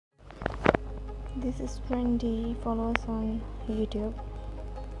This is Trendy. Follow us on YouTube.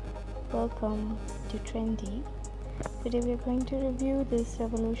 Welcome to Trendy. Today we are going to review this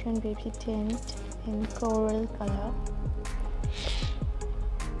Revolution Baby Tint in coral color.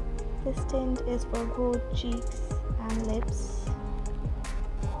 This tint is for both cheeks and lips.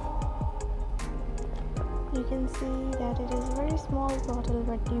 You can see that it is a very small bottle,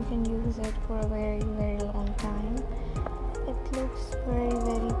 but you can use it for a very long time. It looks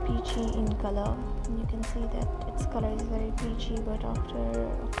very peachy in color. You can see that its color is very peachy, but after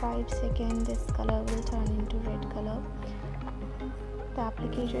 5 seconds this color will turn into red color. The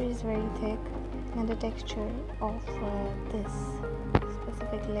applicator is very thick and the texture of this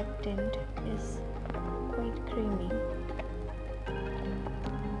specific lip tint is quite creamy.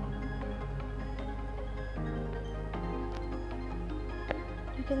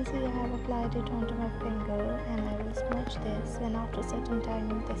 You can see I have applied it onto my finger and I will smudge this, and after a certain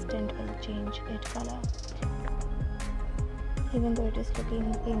time this tint will change its color. Even though it is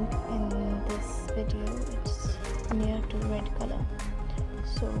looking pink in this video, it's near to red color.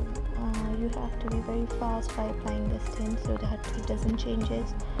 So you have to be very fast by applying this tint so that it doesn't change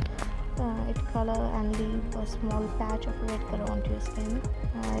its color and leave a small patch of red color onto your skin.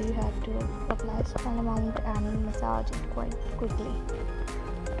 You have to apply a small amount and massage it quite quickly.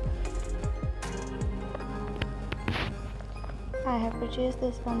 I have purchased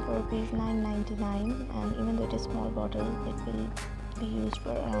this one for rupees 9.99, and even though it is a small bottle, it will be used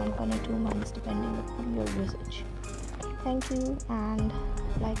for around 1 or 2 months depending upon your usage. Thank you, and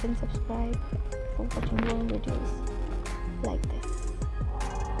like and subscribe for watching more videos like this.